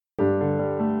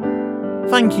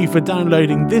Thank you for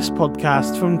downloading this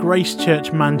podcast from Grace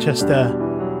Church Manchester.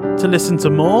 To listen to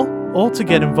more or to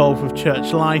get involved with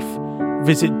church life,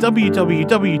 visit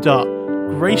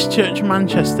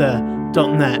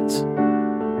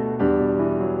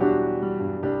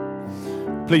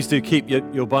www.gracechurchmanchester.net. Please do keep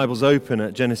your Bibles open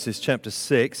at Genesis chapter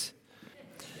 6.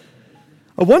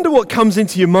 I wonder what comes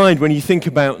into your mind when you think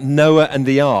about Noah and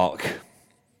the ark.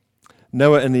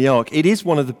 Noah and the ark. It is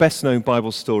one of the best known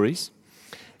Bible stories.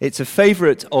 It's a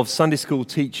favorite of Sunday school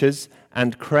teachers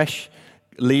and creche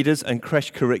leaders and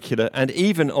creche curricula, and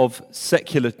even of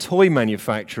secular toy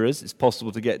manufacturers. It's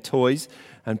possible to get toys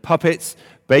and puppets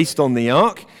based on the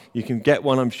ark. You can get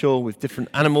one, I'm sure, with different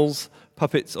animals,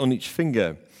 puppets on each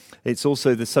finger. It's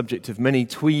also the subject of many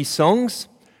twee songs.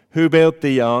 Who built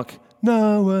the ark?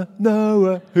 Noah,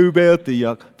 Noah. Who built the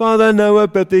ark? Father Noah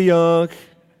built the ark.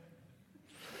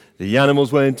 The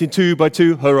animals went in 2 by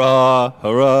 2, hurrah,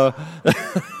 hurrah.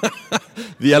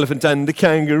 The elephant and the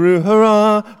kangaroo,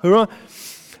 hurrah, hurrah.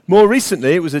 More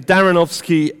recently, it was a Darren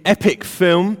Aronofsky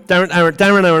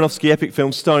epic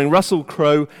film starring Russell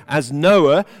Crowe as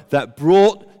Noah that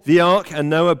brought the ark and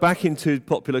Noah back into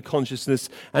popular consciousness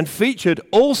and featured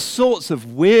all sorts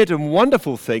of weird and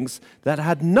wonderful things that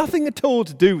had nothing at all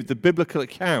to do with the biblical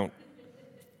account.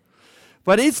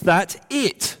 But is that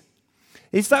it?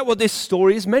 Is that what this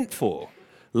story is meant for?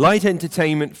 Light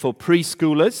entertainment for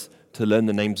preschoolers to learn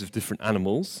the names of different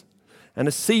animals, and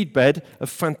a seedbed of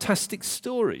fantastic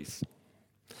stories.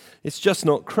 It's just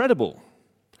not credible.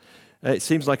 It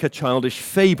seems like a childish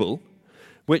fable,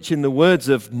 which in the words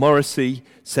of Morrissey,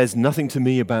 says nothing to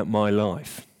me about my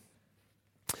life.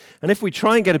 And if we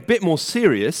try and get a bit more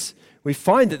serious, we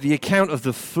find that the account of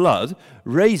the flood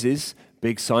raises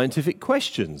big scientific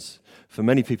questions. For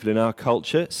many people in our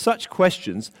culture, such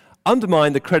questions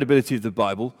undermine the credibility of the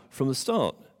Bible from the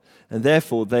start, and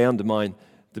therefore they undermine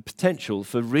the potential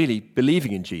for really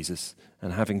believing in Jesus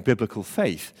and having biblical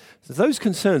faith. So those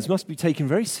concerns must be taken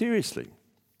very seriously.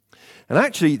 And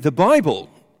actually, the Bible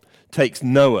takes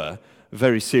Noah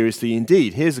very seriously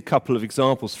indeed. Here's a couple of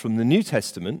examples from the New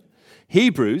Testament.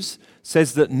 Hebrews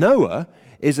says that Noah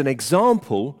is an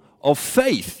example of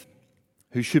faith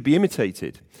who should be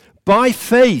imitated. By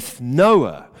faith,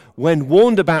 Noah, when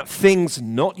warned about things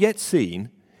not yet seen,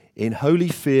 in holy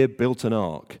fear built an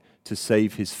ark to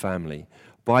save his family.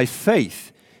 By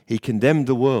faith, he condemned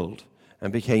the world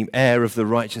and became heir of the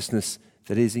righteousness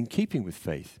that is in keeping with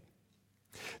faith.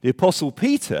 The Apostle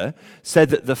Peter said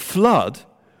that the flood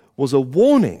was a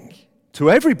warning to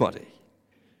everybody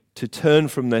to turn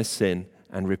from their sin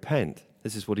and repent.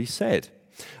 This is what he said.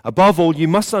 Above all, you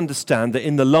must understand that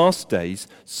in the last days,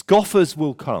 scoffers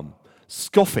will come,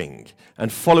 scoffing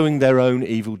and following their own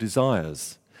evil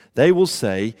desires. They will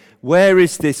say, where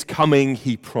is this coming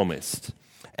he promised?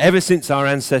 Ever since our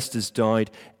ancestors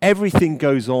died, everything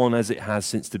goes on as it has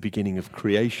since the beginning of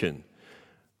creation.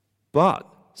 But,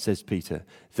 says Peter,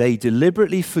 they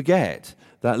deliberately forget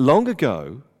that long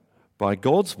ago, by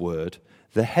God's word,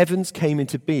 the heavens came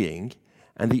into being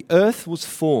and the earth was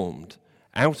formed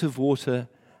out of water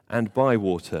and by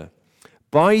water.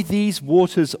 By these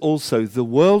waters also the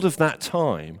world of that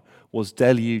time was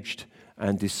deluged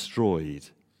and destroyed.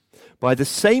 By the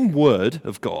same word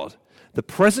of God, the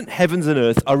present heavens and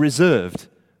earth are reserved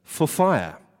for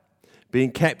fire,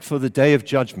 being kept for the day of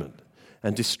judgment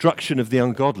and destruction of the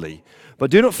ungodly.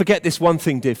 But do not forget this one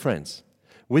thing, dear friends.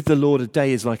 With the Lord, a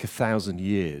day is like 1,000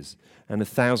 years, and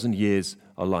 1,000 years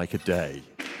are like a day.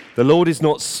 The Lord is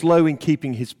not slow in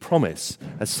keeping his promise,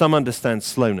 as some understand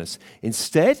slowness.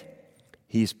 Instead,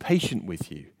 he is patient with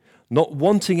you, not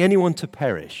wanting anyone to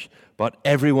perish, but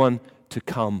everyone to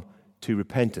come to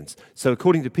repentance. So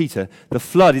according to Peter, the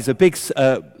flood is a big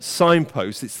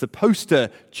signpost. It's the poster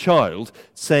child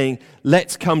saying,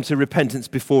 let's come to repentance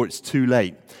before it's too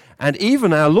late. And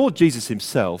even our Lord Jesus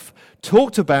himself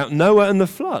talked about Noah and the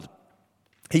flood.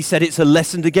 He said it's a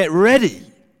lesson to get ready.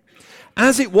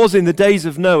 As it was in the days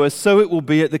of Noah, so it will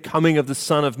be at the coming of the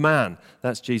Son of Man.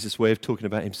 That's Jesus' way of talking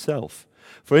about himself.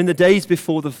 For in the days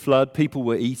before the flood, people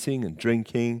were eating and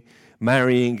drinking,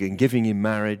 marrying and giving in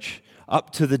marriage,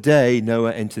 up to the day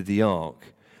Noah entered the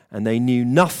ark, and they knew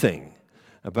nothing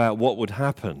about what would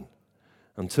happen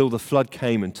until the flood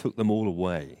came and took them all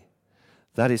away.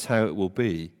 That is how it will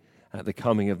be at the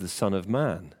coming of the Son of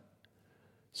Man.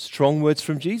 Strong words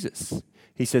from Jesus.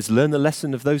 He says, learn the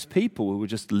lesson of those people who were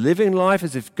just living life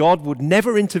as if God would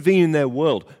never intervene in their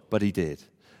world, but he did,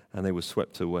 and they were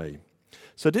swept away.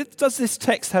 So does this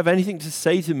text have anything to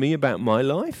say to me about my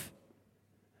life?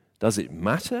 Does it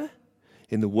matter?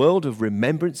 In the world of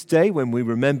Remembrance Day, when we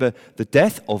remember the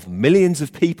death of millions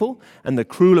of people and the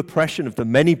cruel oppression of the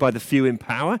many by the few in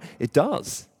power, it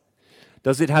does.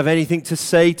 Does it have anything to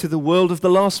say to the world of the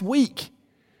last week,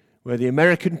 where the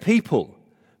American people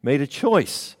made a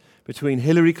choice between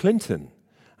Hillary Clinton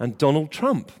and Donald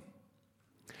Trump?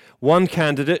 One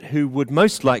candidate who would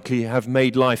most likely have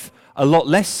made life a lot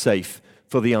less safe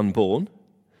for the unborn,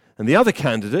 and the other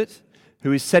candidate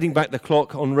who is setting back the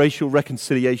clock on racial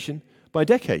reconciliation by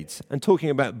decades and talking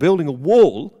about building a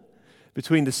wall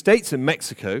between the States and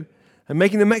Mexico and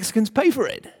making the Mexicans pay for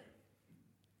it.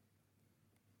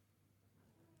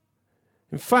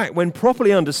 In fact, when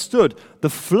properly understood, the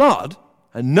flood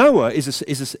and Noah is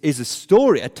a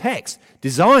story, a text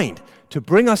designed to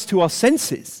bring us to our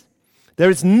senses. There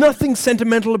is nothing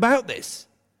sentimental about this.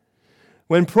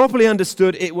 When properly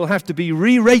understood, it will have to be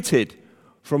re-rated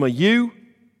from a U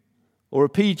or a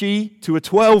PG to a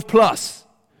 12 plus.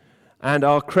 And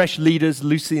our creche leaders,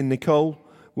 Lucy and Nicole,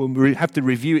 will have to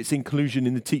review its inclusion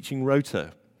in the teaching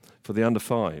rota for the under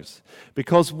fives.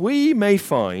 Because we may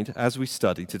find, as we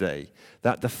study today,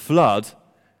 that the flood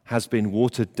has been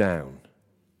watered down.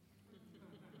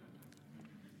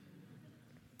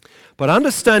 But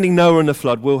understanding Noah and the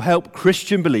flood will help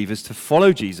Christian believers to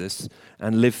follow Jesus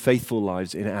and live faithful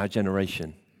lives in our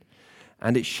generation.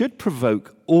 And it should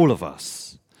provoke all of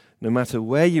us, no matter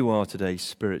where you are today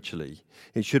spiritually,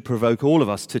 it should provoke all of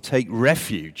us to take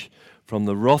refuge from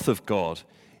the wrath of God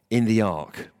in the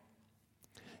ark,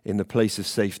 in the place of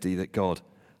safety that God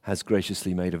has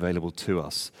graciously made available to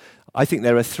us. I think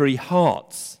there are three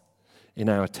hearts in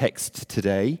our text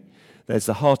today. There's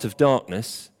the heart of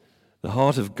darkness, the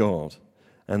heart of God,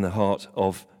 and the heart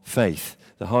of faith.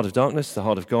 The heart of darkness, the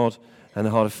heart of God, and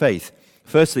the heart of faith.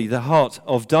 Firstly, the heart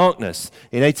of darkness.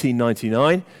 In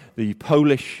 1899, the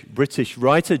Polish-British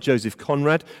writer Joseph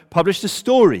Conrad published a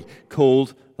story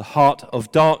called The Heart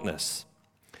of Darkness.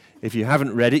 If you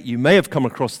haven't read it, you may have come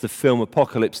across the film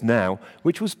Apocalypse Now,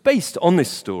 which was based on this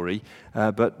story,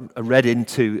 but read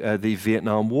into the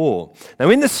Vietnam War. Now,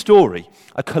 in the story,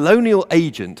 a colonial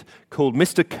agent called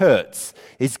Mr. Kurtz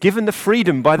is given the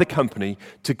freedom by the company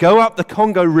to go up the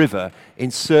Congo River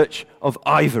in search of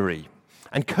ivory.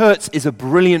 And Kurtz is a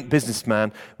brilliant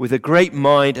businessman with a great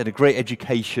mind and a great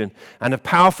education and a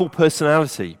powerful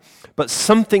personality. But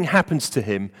something happens to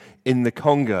him in the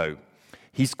Congo.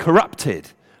 He's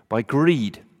corrupted by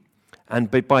greed and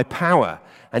by power,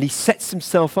 and he sets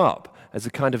himself up as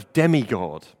a kind of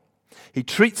demigod. He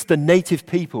treats the native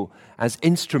people as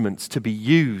instruments to be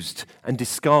used and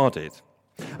discarded.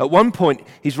 At one point,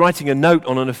 he's writing a note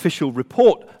on an official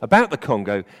report about the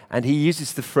Congo, and he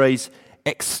uses the phrase,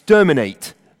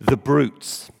 exterminate the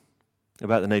brutes,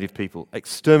 about the native people.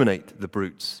 Exterminate the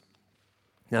brutes.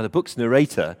 Now, the book's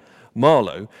narrator,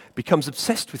 Marlowe, becomes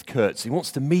obsessed with Kurtz. He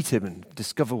wants to meet him and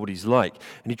discover what he's like.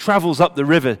 And he travels up the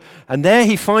river, and there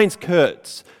he finds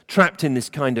Kurtz trapped in this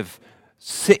kind of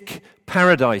sick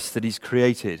paradise that he's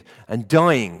created and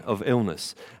dying of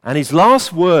illness. And his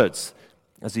last words,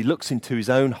 as he looks into his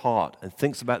own heart and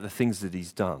thinks about the things that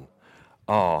he's done,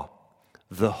 are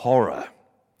the horror.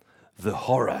 The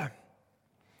horror.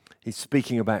 He's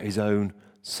speaking about his own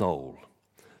soul.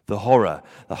 The horror,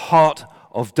 the heart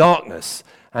of darkness.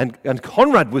 And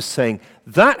Conrad was saying,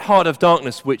 that heart of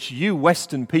darkness which you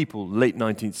Western people, late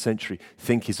 19th century,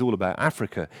 think is all about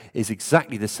Africa, is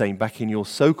exactly the same back in your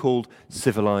so-called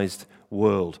civilized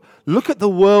world. Look at the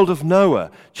world of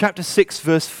Noah, chapter 6,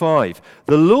 verse 5.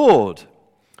 The Lord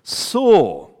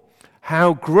saw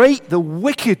how great the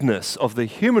wickedness of the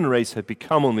human race had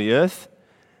become on the earth,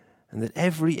 and that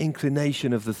every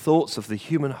inclination of the thoughts of the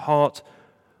human heart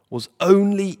was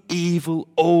only evil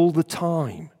all the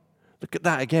time. Look at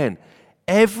that again.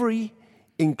 Every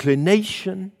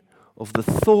inclination of the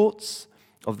thoughts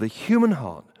of the human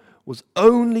heart was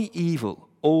only evil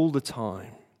all the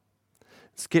time.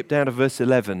 Skip down to verse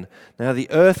 11. Now the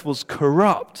earth was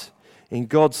corrupt in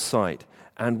God's sight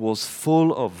and was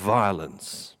full of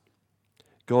violence.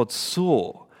 God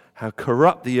saw how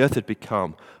corrupt the earth had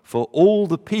become, for all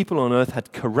the people on earth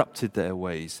had corrupted their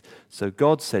ways. So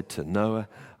God said to Noah,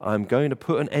 I am going to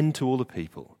put an end to all the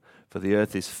people, for the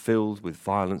earth is filled with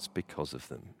violence because of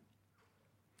them.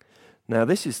 Now,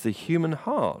 this is the human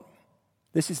heart.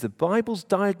 This is the Bible's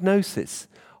diagnosis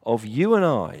of you and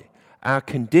I, our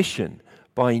condition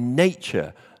by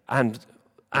nature, and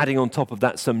adding on top of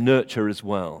that some nurture as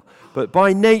well. But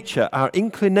by nature, our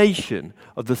inclination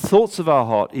of the thoughts of our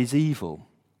heart is evil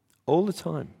all the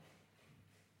time.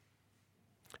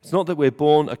 It's not that we're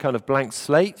born a kind of blank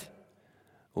slate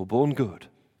or born good.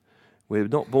 We're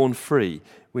not born free.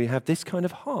 We have this kind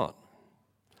of heart.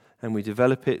 and we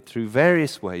develop it through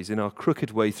various ways in our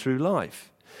crooked way through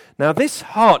life. Now, this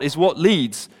heart is what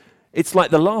leads, it's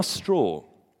like the last straw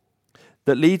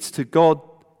that leads to God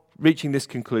reaching this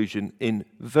conclusion in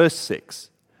verse 6.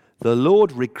 The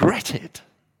Lord regretted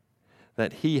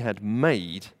that he had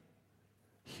made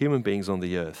human beings on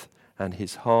the earth, and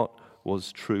his heart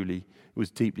was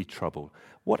deeply troubled.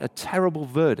 What a terrible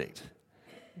verdict.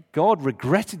 God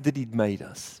regretted that he'd made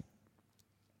us.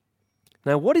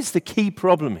 Now, what is the key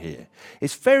problem here?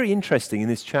 It's very interesting in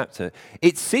this chapter.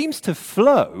 It seems to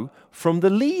flow from the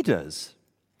leaders,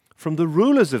 from the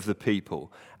rulers of the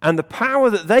people, and the power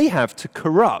that they have to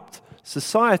corrupt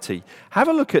society. Have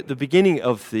a look at the beginning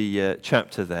of the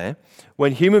chapter there.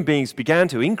 When human beings began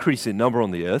to increase in number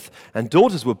on the earth and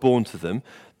daughters were born to them,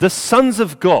 the sons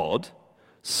of God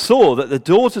saw that the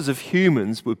daughters of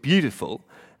humans were beautiful,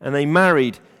 and they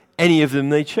married any of them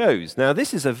they chose. Now,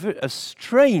 this is a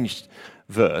strange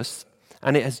verse,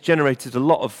 and it has generated a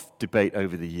lot of debate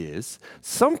over the years.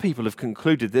 Some people have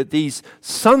concluded that these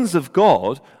sons of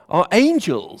God are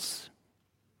angels,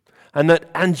 and that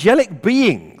angelic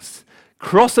beings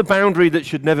cross a boundary that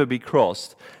should never be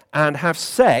crossed and have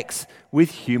sex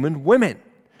with human women.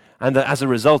 And that as a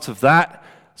result of that,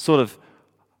 sort of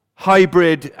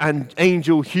hybrid and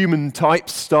angel-human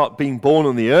types start being born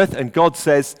on the earth, and God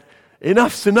says,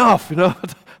 enough's enough,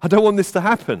 I don't want this to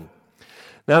happen.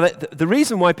 Now, the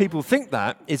reason why people think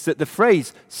that is that the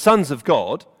phrase sons of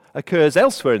God occurs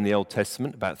elsewhere in the Old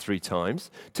Testament about 3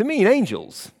 times to mean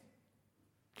angels.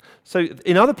 So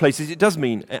in other places it does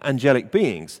mean angelic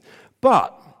beings.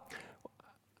 But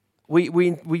we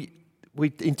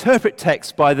interpret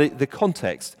text by the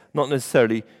context, not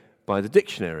necessarily by the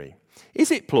dictionary.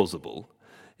 Is it plausible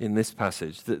in this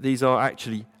passage that these are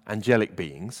actually angelic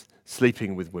beings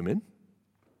sleeping with women?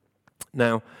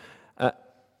 Now,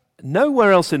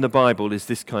 nowhere else in the Bible is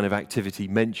this kind of activity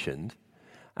mentioned,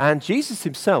 and Jesus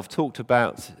himself talked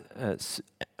about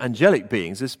angelic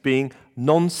beings as being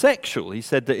non-sexual. He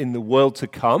said that in the world to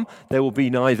come there will be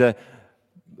neither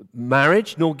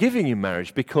marriage nor giving in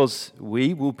marriage, because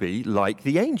we will be like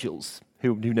the angels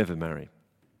who never marry.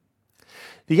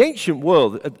 The ancient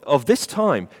world of this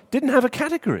time didn't have a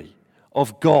category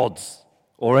of gods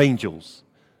or angels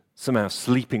somehow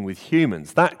sleeping with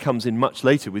humans. That comes in much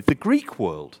later with the Greek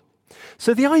world.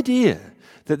 So the idea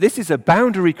that this is a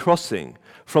boundary crossing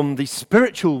from the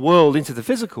spiritual world into the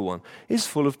physical one is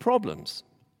full of problems.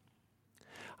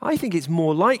 I think it's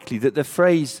more likely that the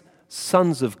phrase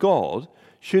sons of God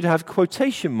should have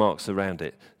quotation marks around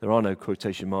it. There are no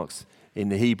quotation marks in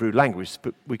the Hebrew language,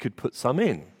 but we could put some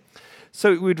in.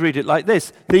 So we'd read it like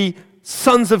this: the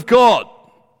sons of God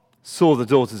saw the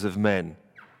daughters of men,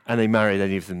 and they married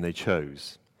any of them they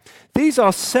chose. These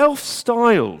are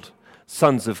self-styled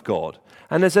sons of God,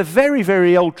 and there's a very,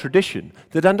 very old tradition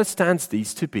that understands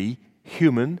these to be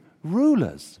human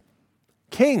rulers,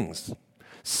 kings,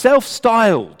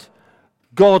 self-styled,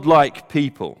 godlike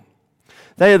people.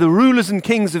 They are the rulers and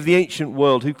kings of the ancient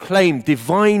world who claim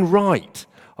divine right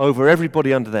over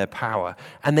everybody under their power,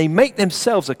 and they make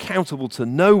themselves accountable to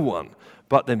no one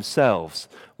but themselves.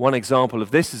 One example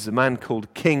of this is a man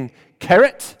called King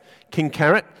Keret. King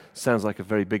Keret sounds like a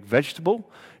very big vegetable.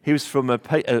 He was from a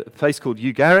place called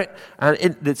Ugarit, and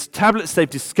in its tablets they've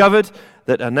discovered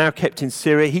that are now kept in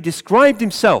Syria, he described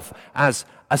himself as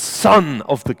a son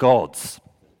of the gods.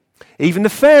 Even the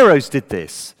pharaohs did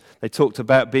this. They talked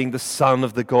about being the son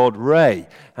of the god Re.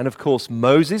 And of course,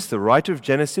 Moses, the writer of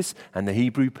Genesis, and the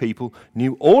Hebrew people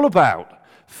knew all about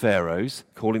pharaohs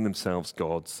calling themselves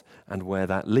gods and where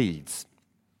that leads.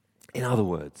 In other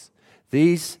words,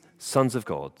 these sons of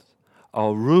God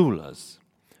are rulers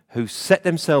who set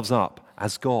themselves up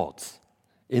as gods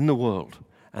in the world,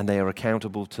 and they are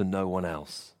accountable to no one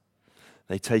else.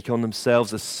 They take on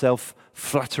themselves a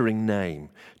self-flattering name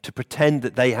to pretend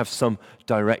that they have some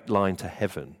direct line to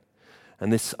heaven.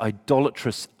 And this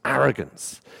idolatrous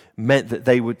arrogance meant that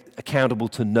they were accountable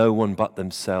to no one but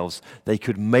themselves. They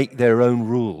could make their own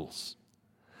rules.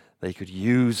 They could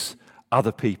use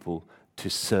other people to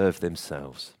serve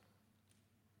themselves.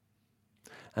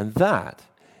 And that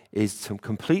is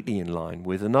completely in line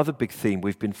with another big theme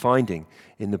we've been finding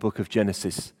in the book of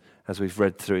Genesis as we've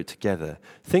read through it together.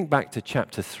 Think back to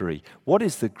chapter 3. What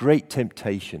is the great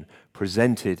temptation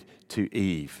presented to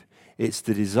Eve? It's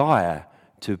the desire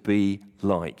to be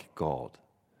like God,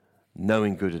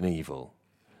 knowing good and evil,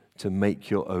 to make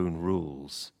your own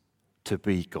rules, to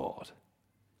be God.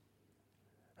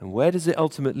 And where does it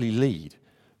ultimately lead?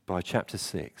 By chapter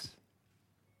 6.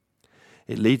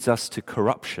 It leads us to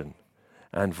corruption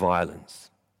and violence.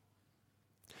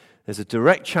 There's a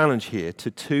direct challenge here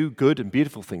to 2 good and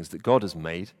beautiful things that God has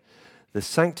made, the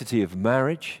sanctity of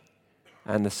marriage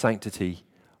and the sanctity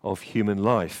of human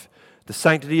life. The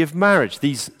sanctity of marriage.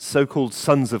 These so-called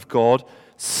sons of God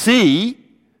see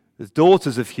the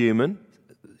daughters of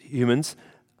humans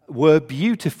were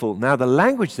beautiful. Now, the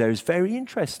language there is very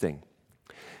interesting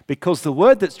because the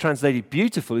word that's translated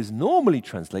beautiful is normally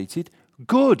translated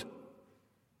good.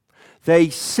 They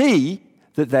see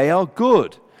that they are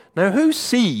good. Now, who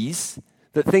sees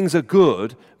that things are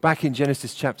good back in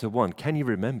Genesis chapter 1? Can you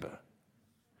remember?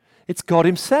 It's God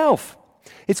himself.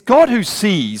 It's God who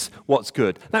sees what's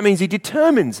good. That means he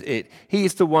determines it. He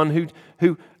is the one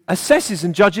who assesses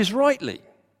and judges rightly.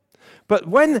 But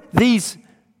when these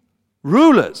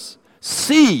rulers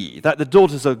see that the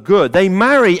daughters are good, they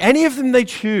marry any of them they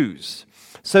choose.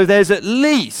 So there's at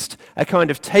least a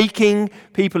kind of taking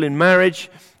people in marriage,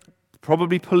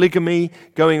 probably polygamy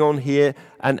going on here,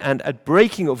 and a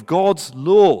breaking of God's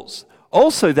laws.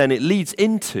 Also then it leads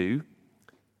into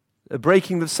a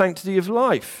breaking the sanctity of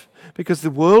life, because the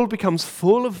world becomes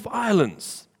full of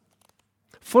violence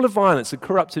and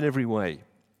corrupt in every way.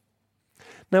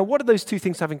 Now, what do those two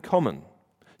things have in common?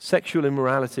 Sexual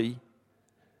immorality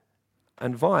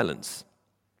and violence.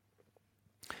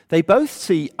 They both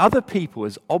see other people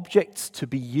as objects to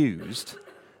be used,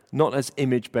 not as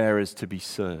image bearers to be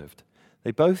served.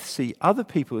 They both see other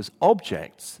people as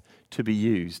objects to be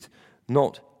used,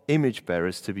 not image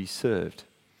bearers to be served.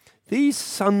 These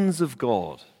sons of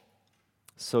God,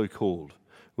 so-called,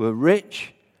 were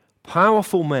rich,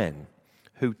 powerful men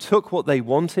who took what they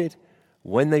wanted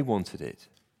when they wanted it.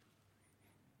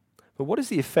 But what is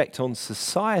the effect on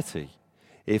society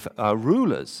if our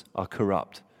rulers are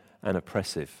corrupt and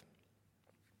oppressive?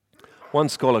 One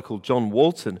scholar called John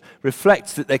Walton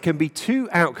reflects that there can be two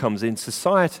outcomes in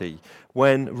society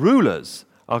when rulers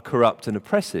are corrupt and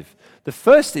oppressive. The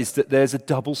first is that there's a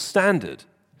double standard,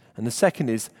 and the second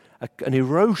is an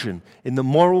erosion in the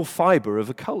moral fiber of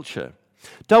a culture.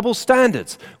 Double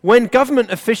standards. When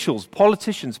government officials,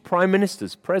 politicians, prime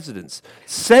ministers, presidents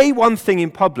say one thing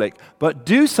in public but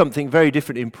do something very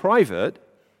different in private,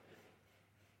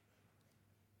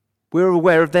 we're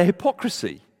aware of their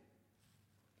hypocrisy.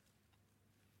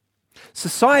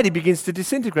 Society begins to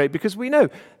disintegrate because we know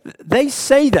they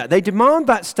say that. They demand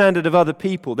that standard of other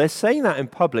people. They're saying that in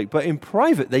public, but in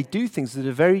private they do things that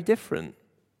are very different.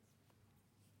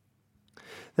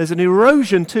 There's an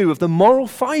erosion, too, of the moral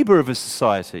fiber of a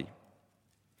society.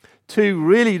 Two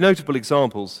really notable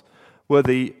examples were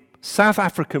the South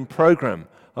African program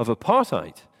of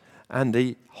apartheid and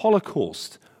the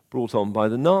Holocaust brought on by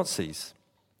the Nazis.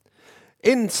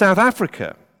 In South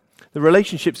Africa, the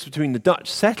relationships between the Dutch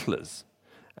settlers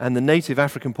and the native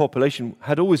African population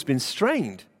had always been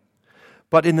strained.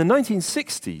 But in the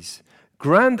 1960s,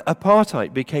 grand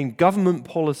apartheid became government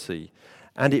policy,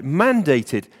 and it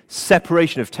mandated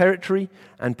separation of territory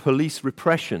and police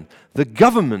repression. The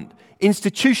government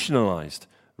institutionalized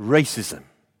racism.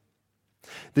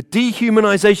 The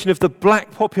dehumanization of the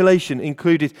black population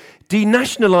included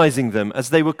denationalizing them as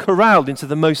they were corralled into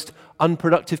the most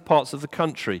unproductive parts of the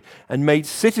country and made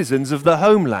citizens of the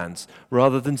homelands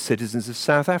rather than citizens of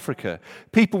South Africa.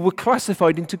 People were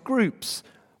classified into groups,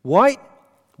 white,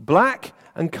 black,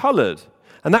 and colored,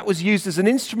 and that was used as an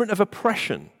instrument of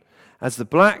oppression, as the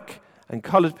black and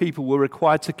colored people were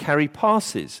required to carry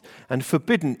passes and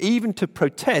forbidden even to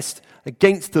protest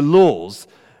against the laws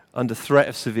under threat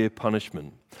of severe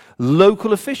punishment.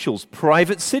 Local officials,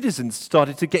 private citizens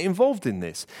started to get involved in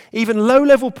this. Even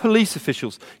low-level police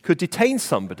officials could detain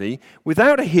somebody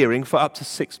without a hearing for up to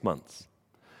 6 months.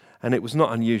 And it was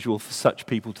not unusual for such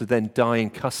people to then die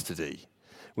in custody,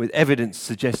 with evidence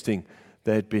suggesting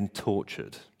they had been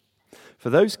tortured. For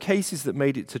those cases that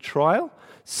made it to trial,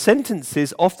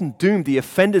 sentences often doomed the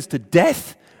offenders to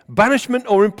death, banishment,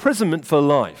 or imprisonment for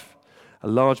life. A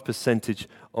large percentage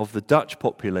of the Dutch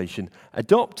population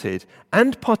adopted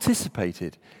and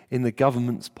participated in the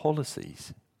government's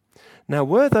policies. Now,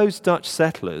 were those Dutch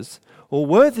settlers, or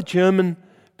were the German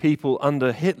people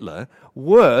under Hitler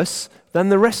worse than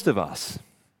the rest of us?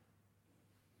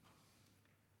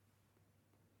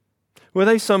 Were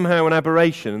they somehow an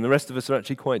aberration and the rest of us are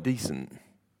actually quite decent?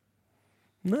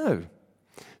 No.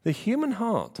 The human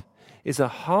heart is a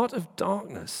heart of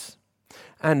darkness,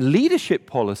 and leadership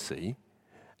policy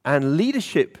and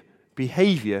leadership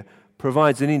behavior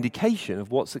provides an indication of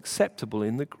what's acceptable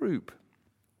in the group.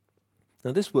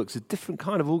 Now, this works with different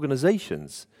kind of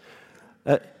organizations.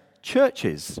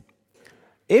 Churches.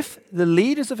 If the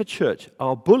leaders of a church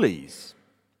are bullies,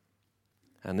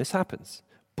 and this happens,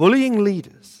 bullying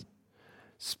leaders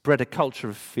spread a culture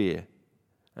of fear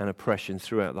and oppression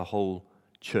throughout the whole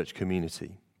church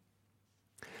community.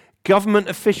 Government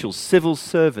officials, civil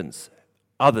servants,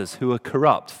 others who are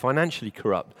corrupt, financially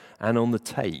corrupt, and on the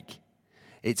take.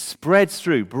 It spreads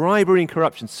through, bribery and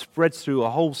corruption spreads through a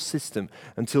whole system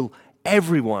until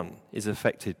everyone is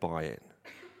affected by it.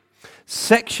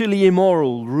 Sexually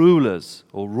immoral rulers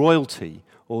or royalty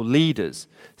or leaders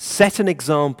set an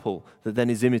example that then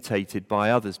is imitated by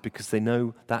others because they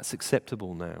know that's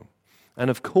acceptable now. And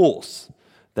of course,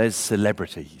 there's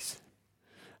celebrities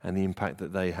and the impact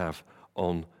that they have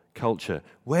on culture.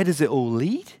 Where does it all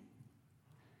lead?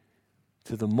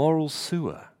 To the moral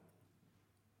sewer.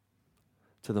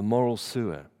 To the moral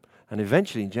sewer. And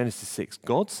eventually in Genesis 6,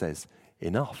 God says,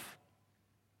 enough.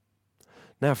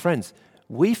 Now, friends,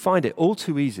 we find it all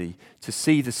too easy to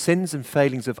see the sins and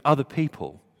failings of other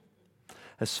people,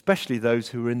 especially those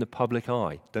who are in the public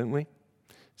eye, don't we?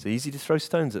 It's easy to throw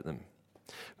stones at them.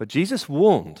 But Jesus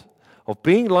warned of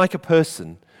being like a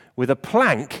person with a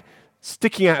plank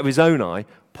sticking out of his own eye,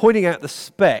 pointing out the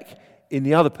speck in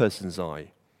the other person's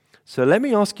eye. So let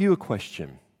me ask you a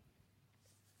question.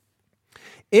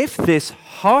 If this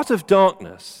heart of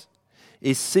darkness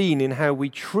is seen in how we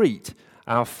treat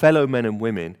our fellow men and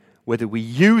women, whether we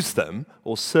use them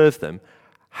or serve them,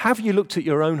 have you looked at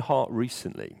your own heart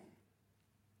recently?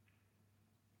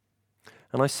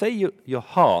 And I say your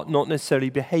heart, not necessarily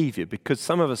behavior, because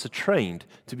some of us are trained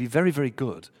to be very, very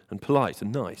good and polite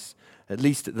and nice, at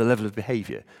least at the level of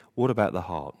behavior. What about the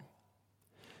heart?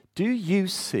 Do you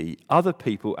see other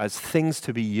people as things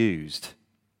to be used,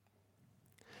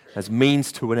 as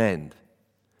means to an end,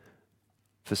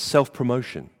 for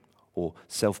self-promotion or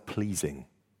self-pleasing?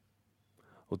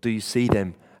 Or do you see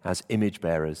them as image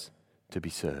bearers to be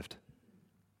served?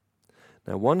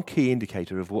 Now, one key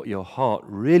indicator of what your heart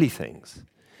really thinks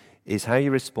is how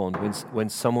you respond when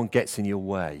someone gets in your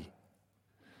way,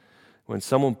 when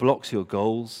someone blocks your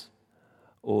goals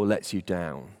or lets you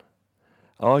down.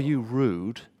 Are you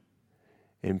rude,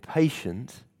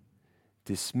 impatient,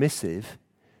 dismissive,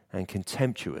 and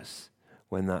contemptuous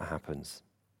when that happens?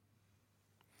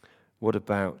 What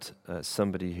about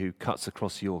somebody who cuts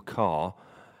across your car,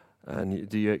 and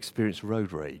do you experience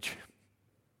road rage?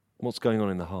 What's going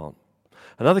on in the heart?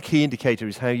 Another key indicator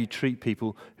is how you treat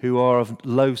people who are of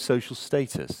low social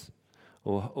status,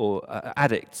 or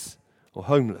addicts, or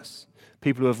homeless,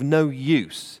 people who have no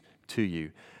use to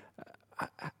you.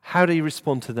 How do you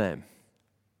respond to them?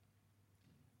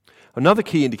 Another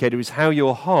key indicator is how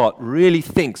your heart really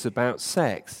thinks about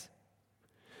sex.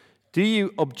 Do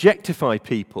you objectify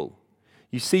people?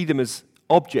 You see them as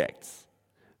objects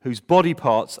whose body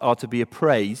parts are to be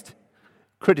appraised,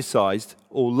 criticized,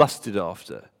 or lusted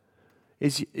after.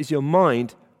 Is your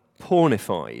mind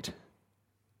pornified?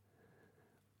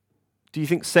 Do you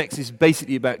think sex is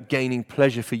basically about gaining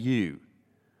pleasure for you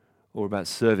or about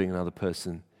serving another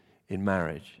person in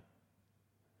marriage?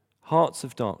 Hearts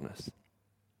of darkness.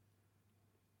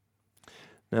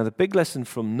 Now, the big lesson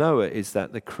from Noah is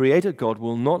that the Creator God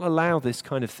will not allow this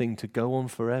kind of thing to go on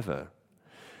forever.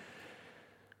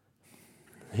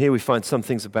 Here we find some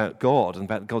things about God and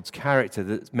about God's character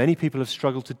that many people have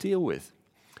struggled to deal with.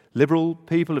 Liberal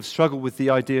people have struggled with the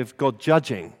idea of God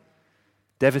judging,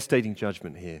 devastating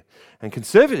judgment here. And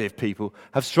conservative people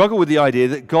have struggled with the idea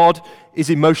that God is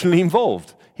emotionally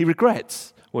involved. He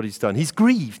regrets what he's done. He's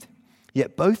grieved.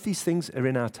 Yet both these things are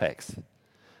in our text.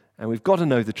 And we've got to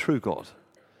know the true God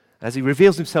as he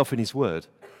reveals himself in his word,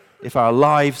 if our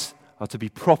lives are to be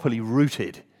properly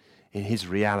rooted in his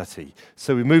reality.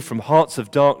 So we move from hearts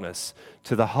of darkness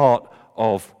to the heart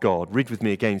of God. Read with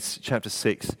me again, chapter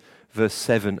 6, verse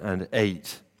 7 and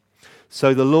 8.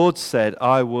 So the Lord said,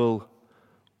 I will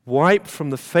wipe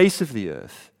from the face of the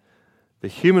earth the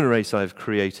human race I have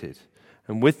created,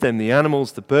 and with them the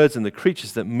animals, the birds, and the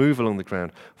creatures that move along the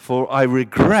ground, for I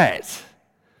regret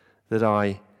that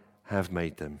I have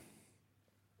made them.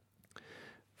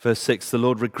 Verse 6, the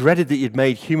Lord regretted that he had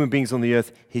made human beings on the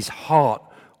earth. His heart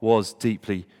was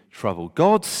deeply troubled.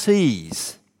 God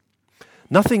sees.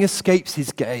 Nothing escapes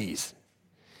his gaze.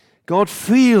 God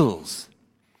feels.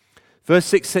 Verse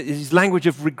 6 is his language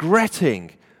of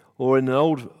regretting, or in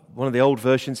one of the old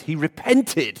versions, he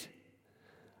repented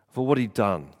for what he'd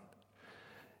done.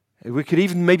 We could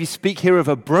even maybe speak here of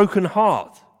a broken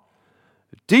heart,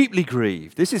 deeply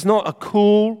grieved. This is not a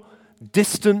cool,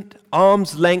 distant,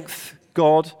 arm's length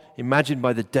God imagined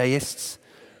by the deists,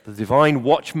 the divine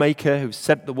watchmaker who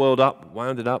set the world up,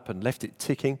 wound it up, and left it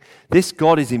ticking. This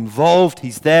God is involved.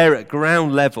 He's there at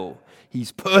ground level.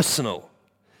 He's personal.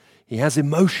 He has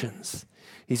emotions.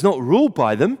 He's not ruled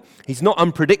by them. He's not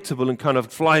unpredictable and kind of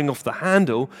flying off the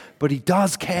handle, but he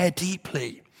does care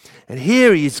deeply. And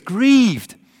here he is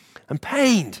grieved and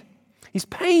pained. He's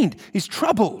pained. He's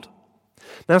troubled.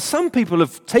 Now, some people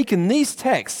have taken these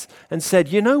texts and said,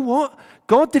 you know what?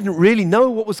 God didn't really know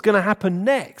what was going to happen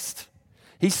next.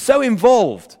 He's so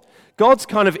involved. God's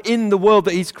kind of in the world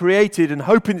that he's created and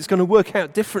hoping it's going to work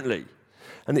out differently.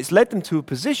 And it's led them to a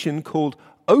position called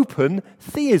open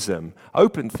theism.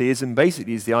 Open theism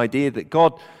basically is the idea that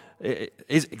God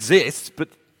exists, but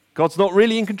God's not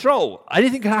really in control.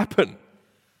 Anything can happen.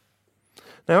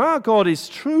 Now, our God is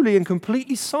truly and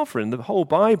completely sovereign. The whole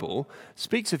Bible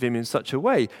speaks of him in such a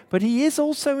way, but he is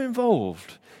also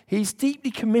involved. He's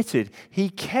deeply committed. He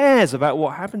cares about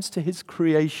what happens to his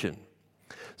creation.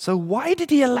 So why did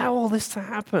he allow all this to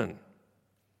happen?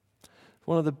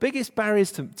 One of the biggest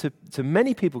barriers to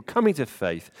many people coming to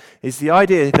faith is the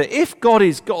idea that if God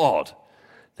is God,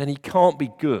 then he can't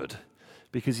be good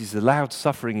because he's allowed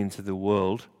suffering into the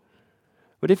world.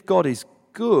 But if God is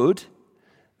good,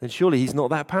 then surely he's not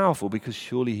that powerful because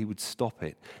surely he would stop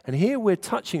it. And here we're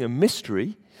touching a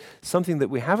mystery, something that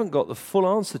we haven't got the full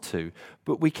answer to,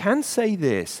 but we can say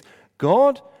this: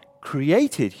 God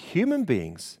created human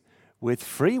beings with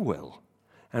free will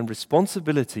and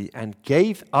responsibility and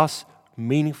gave us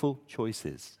meaningful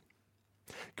choices.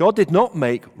 God did not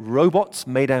make robots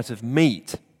made out of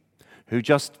meat who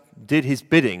just did his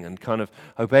bidding and kind of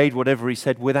obeyed whatever he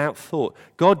said without thought.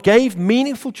 God gave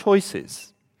meaningful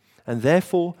choices, and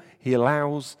therefore he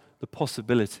allows the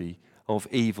possibility of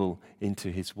evil into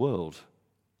his world.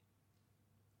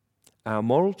 Our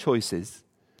moral choices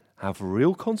have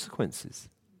real consequences.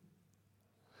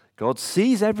 God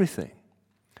sees everything.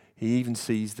 He even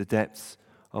sees the depths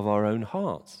of our own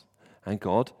hearts. And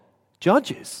God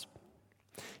judges.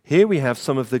 Here we have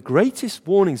some of the greatest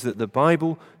warnings that the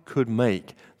Bible could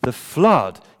make. The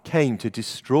flood came to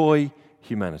destroy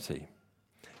humanity.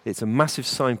 It's a massive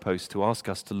signpost to ask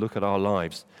us to look at our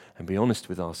lives and be honest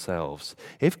with ourselves.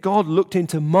 If God looked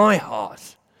into my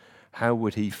heart, how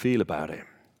would he feel about it?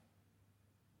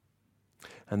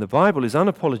 And the Bible is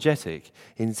unapologetic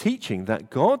in teaching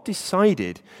that God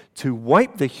decided to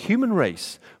wipe the human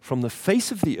race from the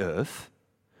face of the earth,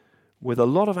 with a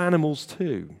lot of animals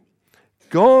too.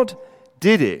 God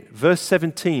did it. Verse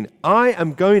 17, I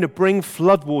am going to bring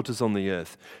floodwaters on the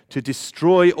earth to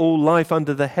destroy all life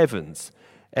under the heavens.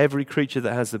 Every creature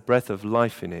that has the breath of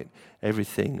life in it,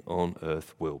 everything on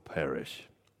earth will perish.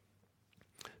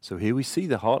 So here we see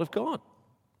the heart of God.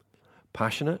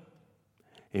 Passionate,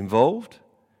 involved,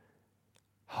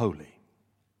 holy,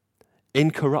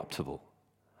 incorruptible,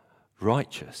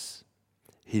 righteous.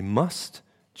 He must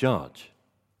judge.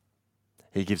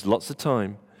 He gives lots of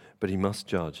time, but he must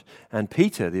judge. And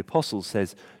Peter, the apostle,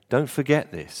 says, don't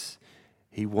forget this.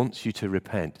 He wants you to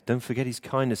repent. Don't forget his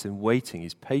kindness and waiting,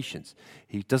 his patience.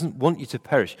 He doesn't want you to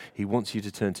perish. He wants you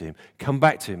to turn to him. Come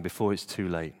back to him before it's too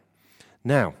late.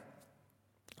 Now,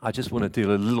 I just want to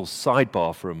do a little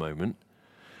sidebar for a moment.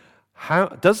 How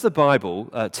does the Bible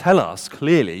tell us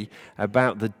clearly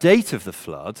about the date of the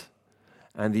flood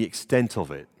and the extent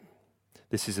of it?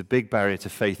 This is a big barrier to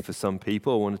faith for some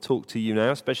people. I want to talk to you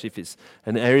now, especially if it's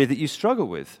an area that you struggle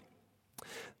with.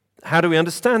 How do we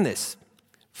understand this?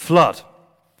 Flood.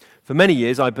 For many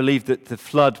years, I believed that the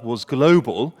flood was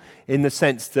global in the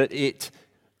sense that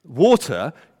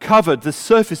water covered the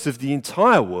surface of the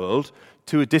entire world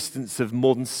to a distance of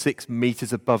more than 6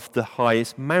 meters above the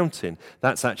highest mountain.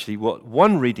 That's actually what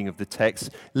one reading of the text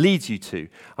leads you to.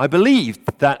 I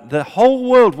believed that the whole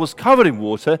world was covered in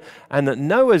water and that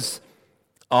Noah's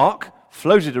ark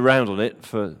floated around on it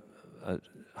for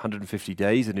 150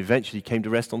 days and eventually came to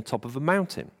rest on top of a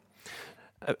mountain.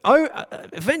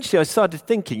 Eventually I started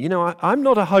thinking, I'm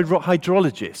not a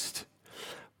hydrologist,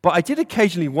 but I did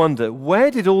occasionally wonder, where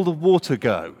did all the water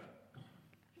go?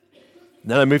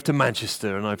 Then I moved to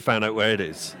Manchester and I found out where it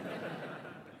is.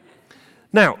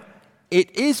 Now,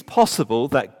 it is possible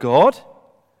that God,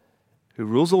 who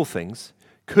rules all things,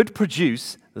 could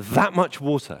produce that much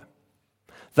water,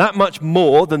 that much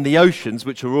more than the oceans,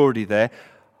 which are already there,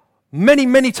 many,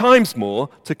 many times more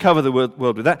to cover the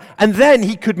world with that. And then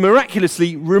he could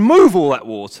miraculously remove all that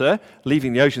water,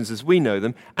 leaving the oceans as we know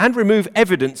them, and remove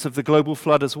evidence of the global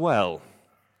flood as well.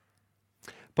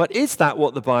 But is that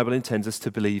what the Bible intends us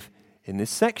to believe in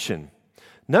this section?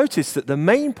 Notice that the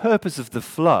main purpose of the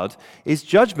flood is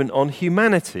judgment on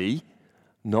humanity,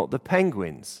 not the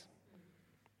penguins.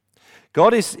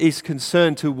 God is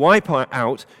concerned to wipe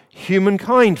out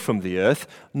humankind from the earth,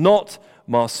 not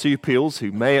marsupials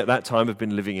who may at that time have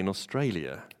been living in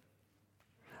Australia.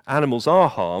 Animals are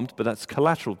harmed, but that's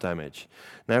collateral damage.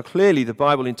 Now, clearly, the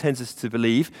Bible intends us to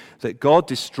believe that God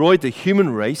destroyed the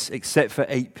human race except for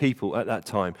 8 people at that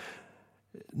time.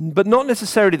 But not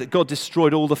necessarily that God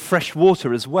destroyed all the fresh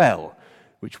water as well,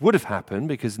 which would have happened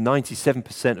because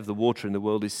 97% of the water in the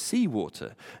world is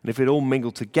seawater. And if it all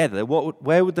mingled together,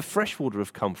 where would the fresh water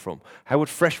have come from? How would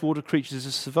freshwater creatures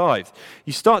have survived?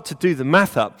 You start to do the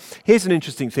math up. Here's an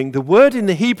interesting thing. The word in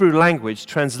the Hebrew language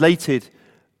translated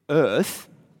earth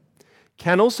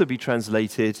can also be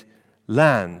translated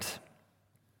land.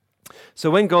 So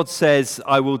when God says,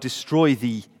 I will destroy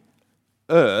the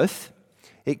earth,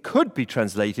 it could be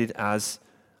translated as,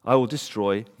 I will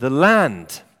destroy the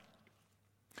land.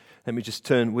 Let me just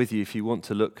turn with you if you want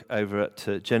to look over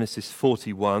at Genesis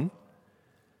 41.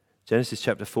 Genesis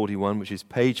chapter 41, which is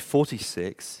page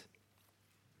 46.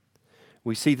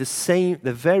 We see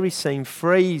the very same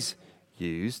phrase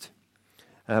used,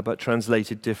 but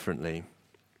translated differently.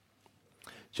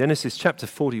 Genesis chapter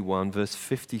 41, verse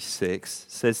 56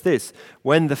 says this: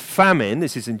 when the famine,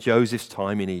 this is in Joseph's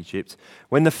time in Egypt,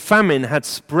 when the famine had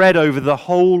spread over the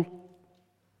whole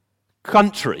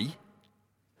country,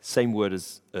 same word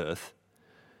as earth,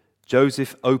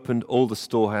 Joseph opened all the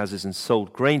storehouses and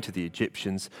sold grain to the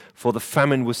Egyptians, for the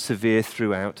famine was severe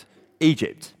throughout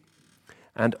Egypt.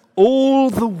 And all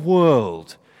the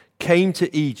world came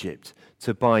to Egypt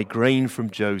to buy grain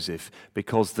from Joseph,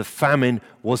 because the famine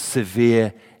was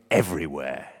severe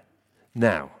everywhere.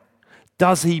 Now,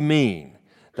 does he mean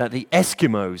that the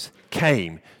Eskimos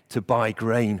came to buy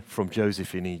grain from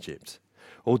Joseph in Egypt?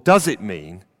 Or does it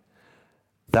mean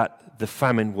that the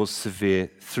famine was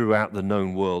severe throughout the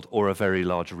known world or a very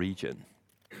large region?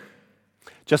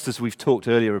 Just as we've talked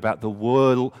earlier about the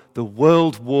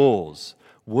world wars,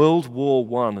 World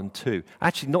War I and II.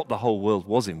 Actually, not the whole world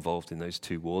was involved in those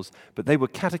two wars, but they were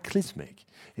cataclysmic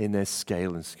in their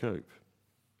scale and scope.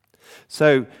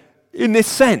 So, in this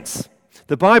sense,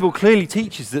 the Bible clearly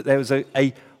teaches that there was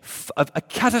a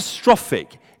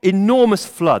catastrophic, enormous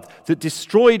flood that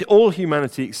destroyed all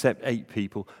humanity except 8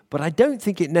 people. But I don't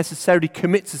think it necessarily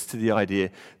commits us to the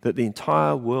idea that the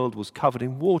entire world was covered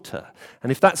in water.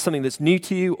 And if that's something that's new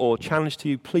to you or a challenge to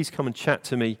you, please come and chat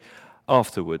to me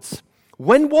afterwards.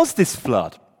 When was this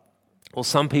flood? Well,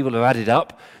 some people have added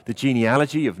up the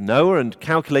genealogy of Noah and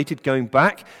calculated, going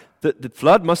back, that the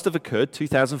flood must have occurred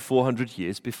 2,400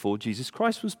 years before Jesus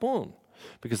Christ was born,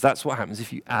 because that's what happens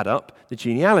if you add up the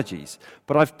genealogies.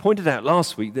 But I've pointed out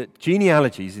last week that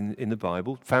genealogies in the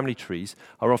Bible, family trees,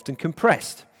 are often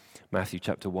compressed. Matthew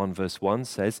chapter 1, verse 1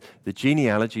 says, the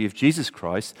genealogy of Jesus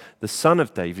Christ, the son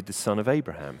of David, the son of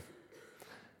Abraham.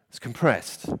 It's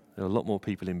compressed. There are a lot more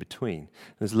people in between.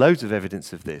 There's loads of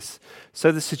evidence of this.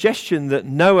 So the suggestion that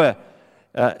Noah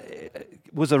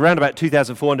was around about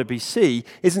 2400 BC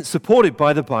isn't supported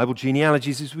by the Bible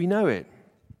genealogies as we know it.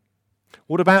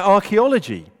 What about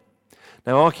archaeology?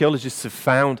 Now, archaeologists have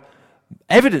found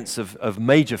evidence of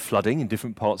major flooding in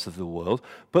different parts of the world,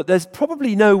 but there's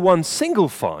probably no one single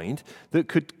find that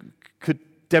could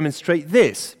demonstrate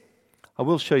this. I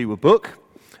will show you a book.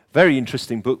 Very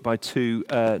interesting book by 2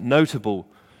 notable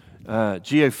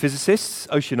geophysicists,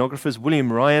 oceanographers,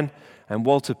 William Ryan and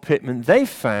Walter Pittman. They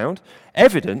found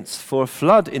evidence for a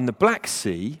flood in the Black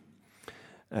Sea,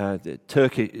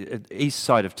 the east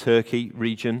side of Turkey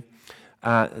region,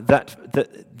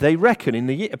 that they reckon in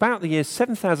about the year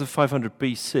 7,500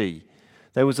 BC,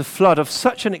 there was a flood of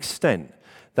such an extent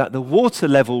that the water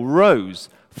level rose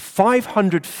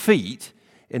 500 feet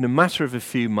in a matter of a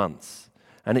few months.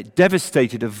 And it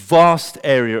devastated a vast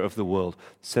area of the world,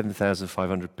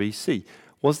 7,500 BC.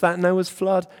 Was that Noah's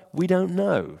flood? We don't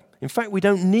know. In fact, we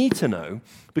don't need to know,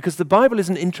 because the Bible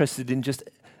isn't interested in just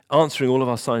answering all of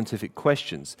our scientific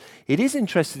questions. It is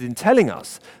interested in telling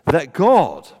us that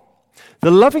God, the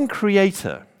loving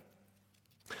Creator,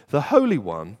 the Holy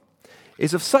One,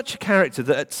 is of such a character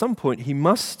that at some point he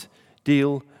must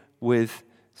deal with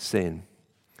sin.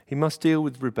 He must deal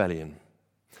with rebellion.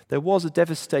 There was a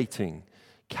devastating,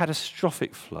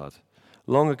 catastrophic flood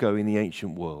long ago in the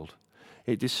ancient world.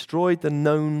 It destroyed the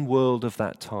known world of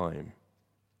that time.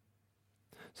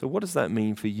 So what does that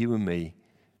mean for you and me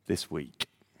this week?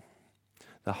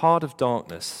 The heart of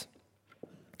darkness,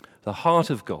 the heart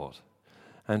of God,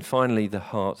 and finally the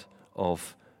heart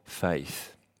of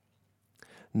faith.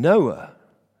 Noah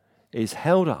is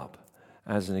held up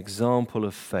as an example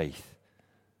of faith,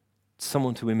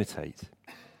 someone to imitate.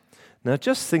 Now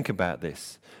just think about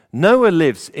this. Noah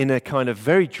lives in a kind of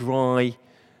very dry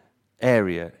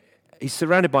area. He's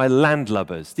surrounded by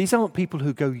landlubbers. These aren't people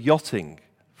who go yachting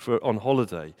on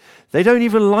holiday. They don't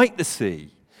even like the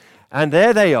sea. And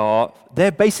there they are.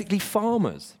 They're basically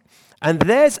farmers. And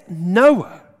there's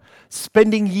Noah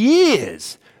spending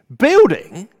years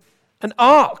building an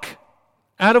ark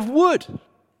out of wood.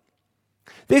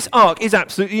 This ark is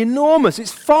absolutely enormous.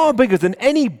 It's far bigger than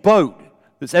any boat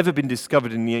that's ever been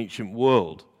discovered in the ancient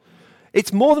world.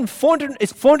 It's more than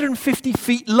 450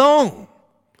 feet long.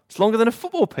 It's longer than a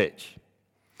football pitch.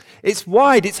 It's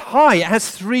wide, it's high, it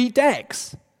has 3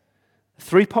 decks, a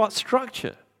 3-part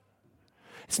structure.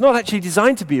 It's not actually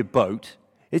designed to be a boat,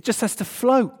 it just has to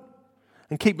float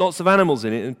and keep lots of animals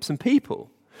in it and some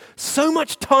people. So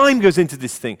much time goes into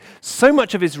this thing, so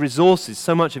much of his resources,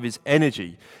 so much of his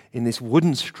energy in this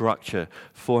wooden structure,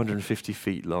 450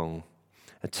 feet long.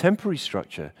 A temporary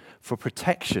structure for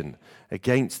protection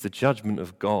against the judgment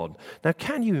of God. Now,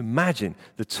 can you imagine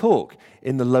the talk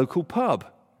in the local pub?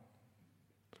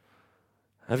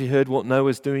 Have you heard what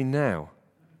Noah's doing now?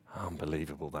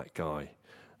 Unbelievable, that guy.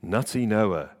 Nutty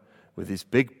Noah with his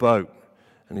big boat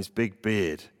and his big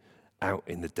beard out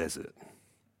in the desert.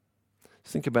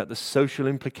 Think about the social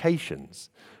implications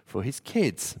for his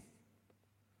kids.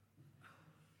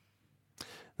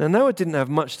 Now, Noah didn't have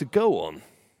much to go on.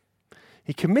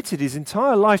 He committed his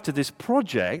entire life to this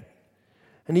project,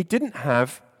 and he didn't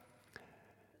have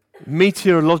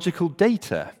meteorological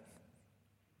data.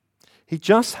 He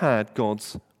just had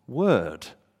God's word.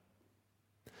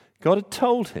 God had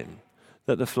told him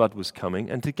that the flood was coming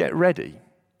and to get ready,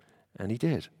 and he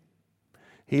did.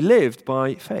 He lived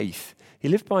by faith. He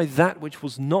lived by that which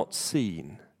was not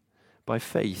seen. By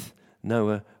faith,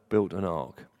 Noah built an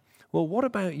ark. Well, what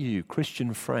about you,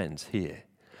 Christian friends here?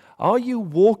 Are you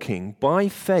walking by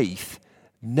faith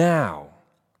now?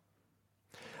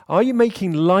 Are you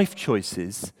making life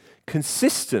choices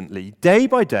consistently, day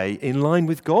by day, in line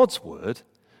with God's word,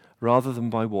 rather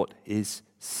than by what is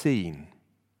seen?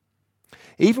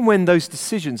 Even when those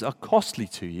decisions are costly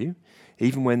to you,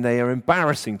 even when they are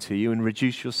embarrassing to you and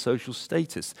reduce your social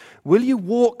status, will you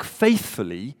walk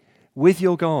faithfully with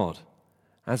your God,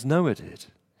 as Noah did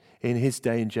in his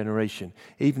day and generation,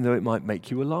 even though it might make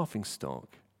you a laughingstock?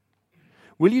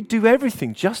 Will you do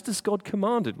everything just as God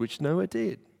commanded, which Noah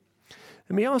did?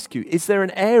 Let me ask you, is there an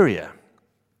area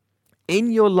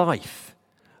in your life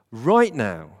right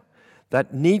now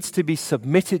that needs to be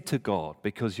submitted to God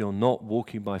because you're not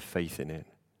walking by faith in it?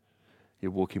 You're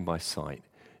walking by sight.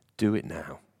 Do it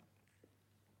now.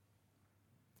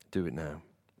 Do it now.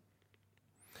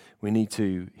 We need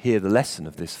to hear the lesson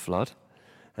of this flood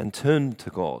and turn to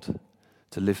God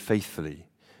to live faithfully.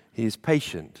 He is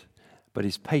patient, but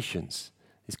his patience,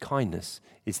 his kindness,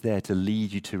 is there to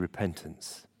lead you to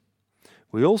repentance.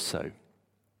 We also,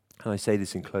 and I say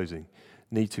this in closing,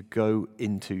 need to go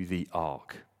into the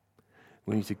ark.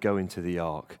 We need to go into the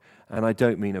ark. And I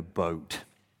don't mean a boat.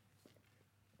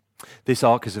 This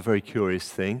ark is a very curious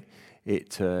thing.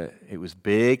 It was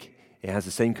big. It has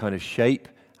the same kind of shape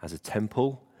as a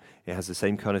temple. It has the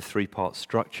same kind of 3-part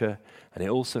structure. And it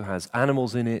also has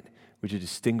animals in it which are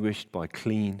distinguished by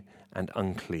clean and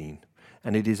unclean.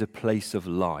 And it is a place of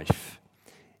life.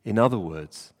 In other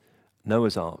words,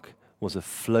 Noah's Ark was a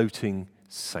floating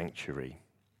sanctuary.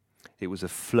 It was a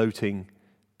floating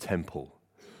temple.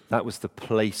 That was the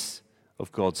place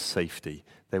of God's safety.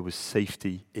 There was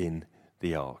safety in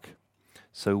the ark.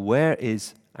 So where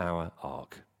is our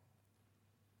ark?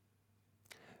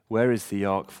 Where is the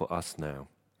ark for us now?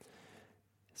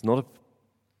 It's not a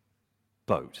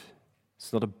boat.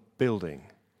 It's not a building.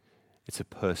 It's a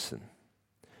person.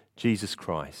 Jesus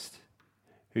Christ,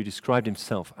 who described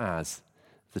himself as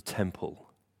the temple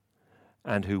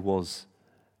and who was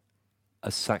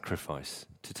a sacrifice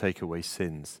to take away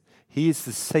sins. He is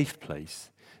the safe place,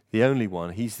 the only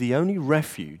one. He's the only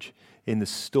refuge in the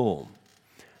storm,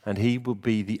 and he will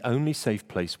be the only safe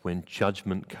place when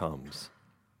judgment comes.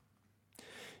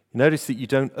 Notice that you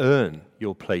don't earn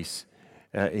your place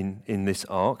in this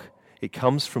ark. It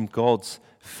comes from God's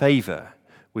favor.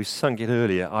 We've sung it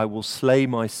earlier, I will slay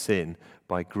my sin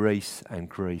by grace and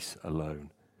grace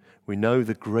alone. We know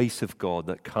the grace of God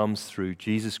that comes through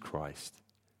Jesus Christ,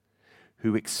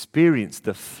 who experienced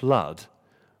the flood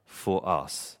for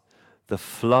us, the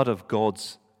flood of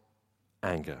God's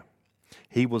anger.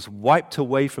 He was wiped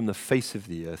away from the face of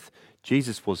the earth.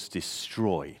 Jesus was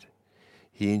destroyed.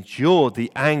 He endured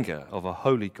the anger of a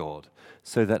holy God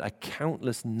so that a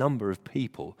countless number of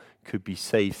people could be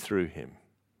saved through him.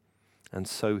 And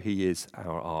so he is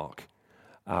our ark,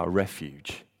 our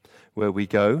refuge, where we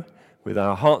go with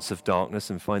our hearts of darkness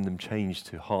and find them changed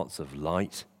to hearts of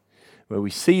light, where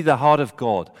we see the heart of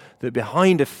God, that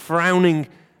behind a frowning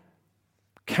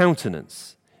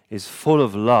countenance is full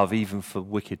of love even for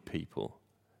wicked people,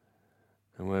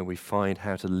 and where we find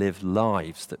how to live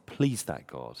lives that please that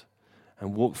God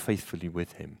and walk faithfully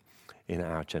with him in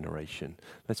our generation.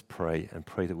 Let's pray and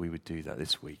pray that we would do that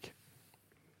this week.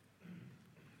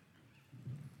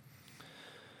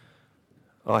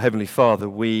 Our Heavenly Father,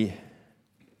 we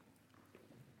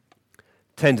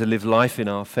tend to live life in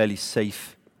our fairly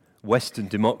safe Western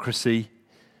democracy,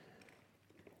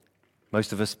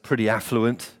 most of us pretty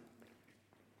affluent,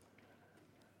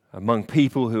 among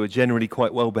people who are generally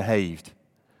quite well behaved,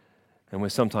 and we're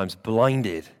sometimes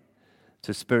blinded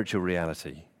to spiritual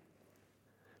reality.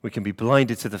 We can be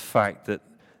blinded to the fact that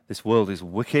this world is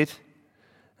wicked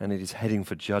and it is heading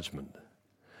for judgment,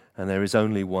 and there is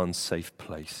only one safe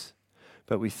place.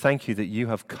 But we thank you that you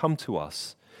have come to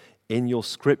us in your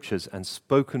scriptures and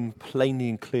spoken plainly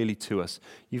and clearly to us.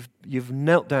 You've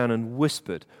knelt down and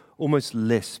whispered, almost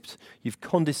lisped. You've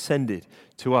condescended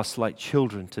to us like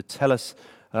children to tell us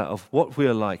of what we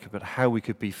are like, but how we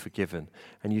could be forgiven.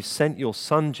 And you sent your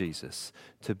Son, Jesus,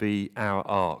 to be our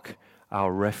ark,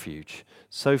 our refuge.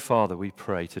 So, Father, we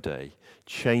pray today,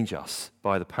 change us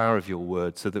by the power of your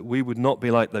word so that we would not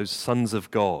be like those sons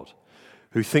of God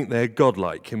who think they're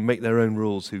godlike, can make their own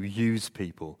rules, who use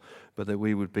people, but that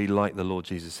we would be like the Lord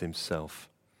Jesus himself,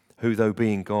 who, though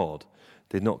being God,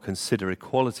 did not consider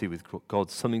equality with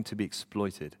God something to be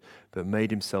exploited, but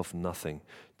made himself nothing,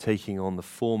 taking on the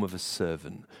form of a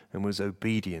servant, and was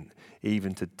obedient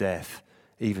even to death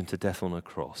on a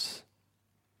cross.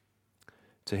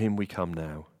 To him we come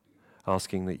now,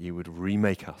 asking that you would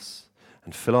remake us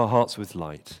and fill our hearts with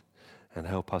light and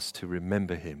help us to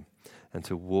remember him and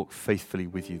to walk faithfully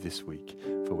with you this week.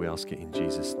 For we ask it in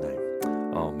Jesus' name.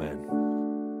 Amen.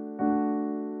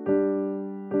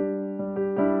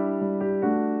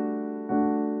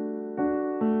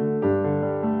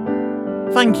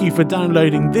 Thank you for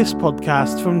downloading this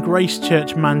podcast from Grace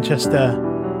Church Manchester.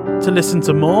 To listen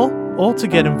to more or to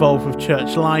get involved with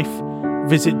church life,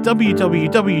 visit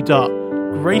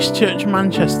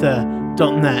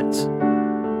www.gracechurchmanchester.net.